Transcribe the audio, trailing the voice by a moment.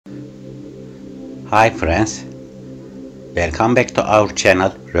Hi friends, welcome back to our channel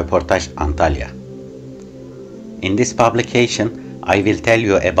Reportage Antalya. In this publication, I will tell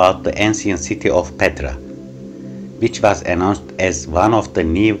you about the ancient city of Petra, which was announced as one of the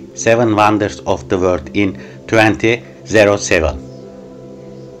new 7 wonders of the world in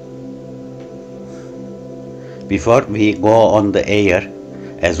 2007. Before we go on the air,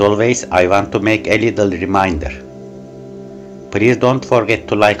 as always, I want to make a little reminder. Please don't forget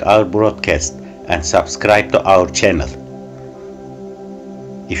to like our broadcast and subscribe to our channel.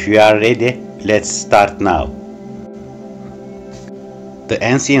 If you are ready, let's start now. The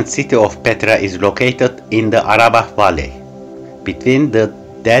ancient city of Petra is located in the Arabah Valley, between the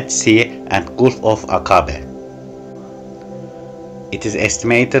Dead Sea and Gulf of Aqaba. It is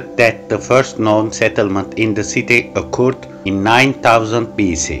estimated that the first known settlement in the city occurred in 9000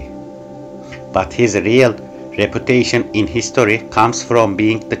 BC, but his real reputation in history comes from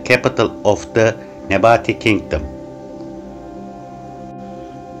being the capital of the Nebati kingdom.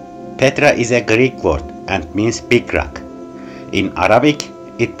 Petra is a Greek word and means big rock. In Arabic,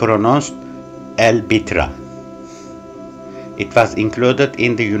 it pronounced El-Bitra. It was included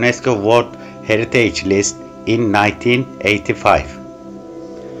in the UNESCO World Heritage List in 1985.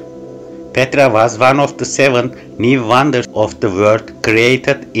 Petra was one of the 7 new wonders of the world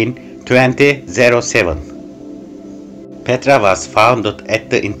created in 2007. Petra was founded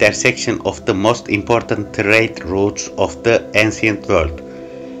at the intersection of the most important trade routes of the ancient world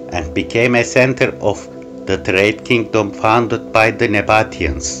and became a center of the trade kingdom founded by the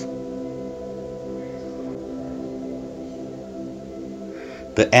Nabateans.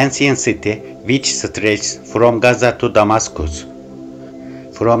 The ancient city, which stretches from Gaza to Damascus,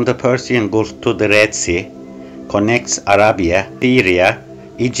 from the Persian Gulf to the Red Sea, connects Arabia, Syria,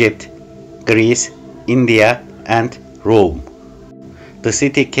 Egypt, Greece, India, and Rome. The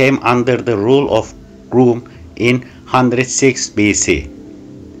city came under the rule of Rome in 106 BC.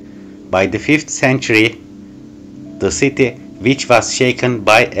 By the 5th century, the city, which was shaken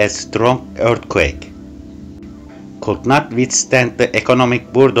by a strong earthquake, could not withstand the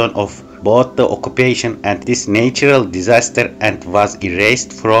economic burden of both the occupation and this natural disaster and was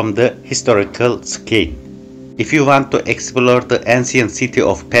erased from the historical scene. If you want to explore the ancient city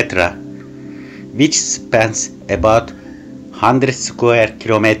of Petra, which spans about 100 square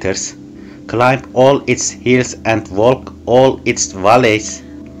kilometers, climb all its hills and walk all its valleys,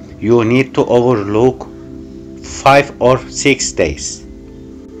 you need to overlook 5 or 6 days.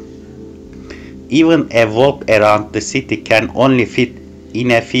 Even a walk around the city can only fit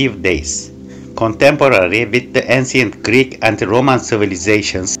in a few days. Contemporary with the ancient Greek and Roman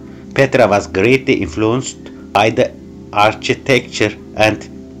civilizations, Petra was greatly influenced by the architecture and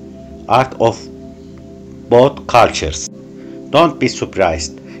art of both cultures. Don't be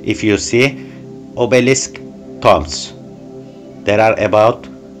surprised if you see obelisk tombs. There are about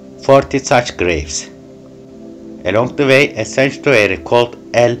 40 such graves. Along the way, a sanctuary called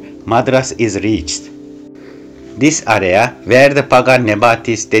El-Madras is reached. This area, where the pagan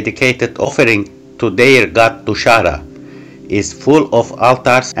Nabatis dedicated offering to their god Dushara, is full of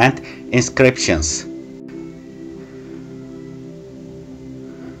altars and inscriptions.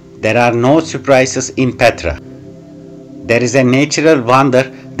 There are no surprises in Petra. There is a natural wonder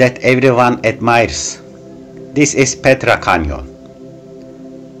that everyone admires. This is Petra Canyon.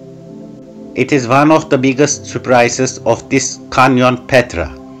 It is one of the biggest surprises of this canyon, Petra,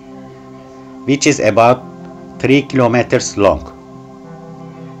 which is about 3 kilometers long.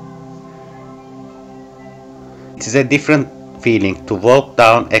 It is a different feeling to walk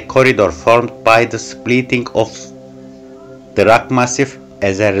down a corridor formed by the splitting of the rock massif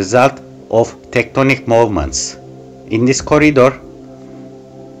as a result of tectonic movements. In this corridor,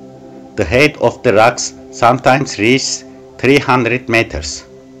 the height of the rocks sometimes reaches 300 meters.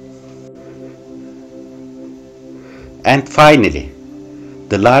 And finally,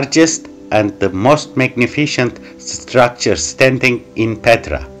 the largest and the most magnificent structure standing in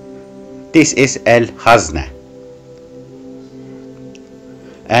Petra. This is El-Hazne,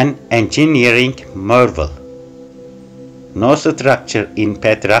 an engineering marvel. No structure in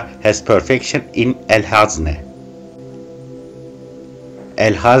Petra has perfection in El-Hazne.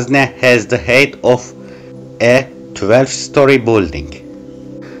 El-Hazne has the height of a 12-story building.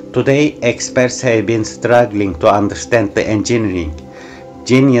 Today, experts have been struggling to understand the engineering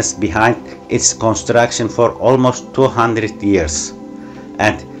genius behind its construction for almost 200 years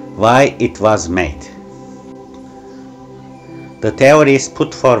and why it was made. The theories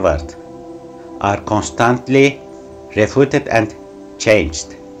put forward are constantly refuted and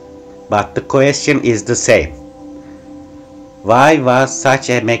changed, but the question is the same. Why was such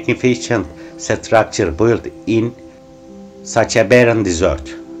a magnificent structure built in such a barren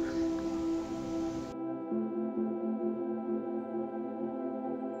desert.